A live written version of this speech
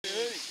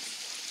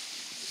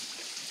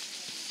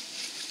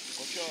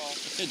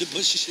The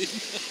bush.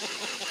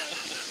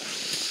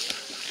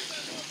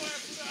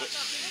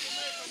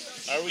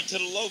 Are we to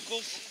the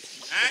locals?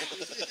 Huh?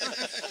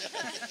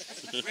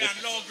 We're on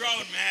low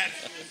ground, man.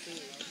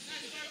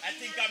 I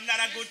think I'm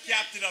not a good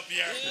captain up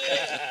here.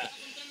 Yeah,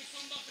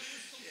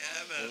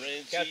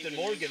 man. Captain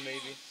Morgan,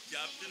 maybe.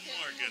 Captain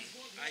Morgan.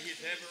 I hit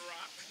heavy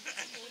rock.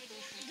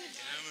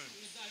 Yeah, man.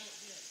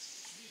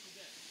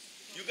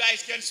 You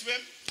guys can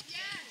swim? Yeah.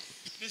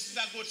 This is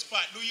a good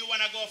spot. Do you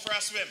want to go for a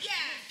swim? Yeah.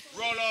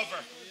 Roll over.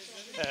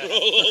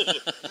 Roll over.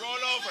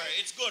 Roll over.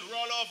 It's good.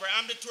 Roll over.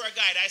 I'm the tour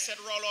guide. I said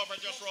roll over.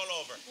 Just roll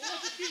over.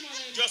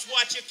 Just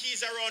watch your keys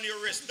around your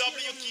wrist. Double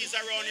your keys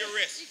around your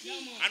wrist.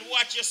 And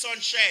watch your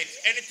sunshades.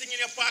 Anything in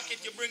your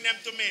pocket, you bring them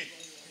to me.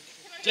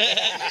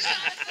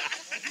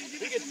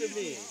 Bring it to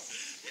me.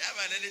 Yeah,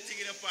 man. Anything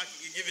in your pocket,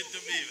 you give it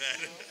to me,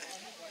 man.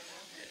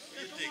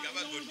 What do you think? I'm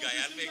a good guy.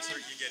 I'll make sure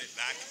you get it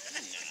back.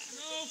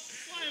 No,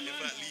 why, man?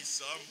 If at least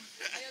some.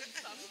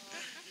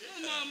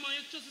 No, man,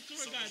 you're just a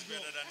tour guide,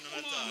 bro. Better than none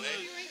at Come all, on, eh?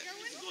 man.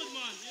 It's good,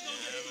 man. You don't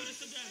get to do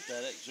this again.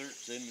 That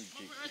exerts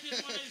energy. I think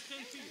one is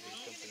 10 feet, you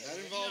know? That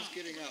involves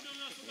getting up. Yeah,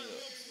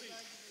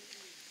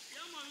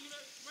 man,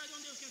 right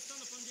down there, you can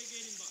stand up and dig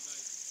in.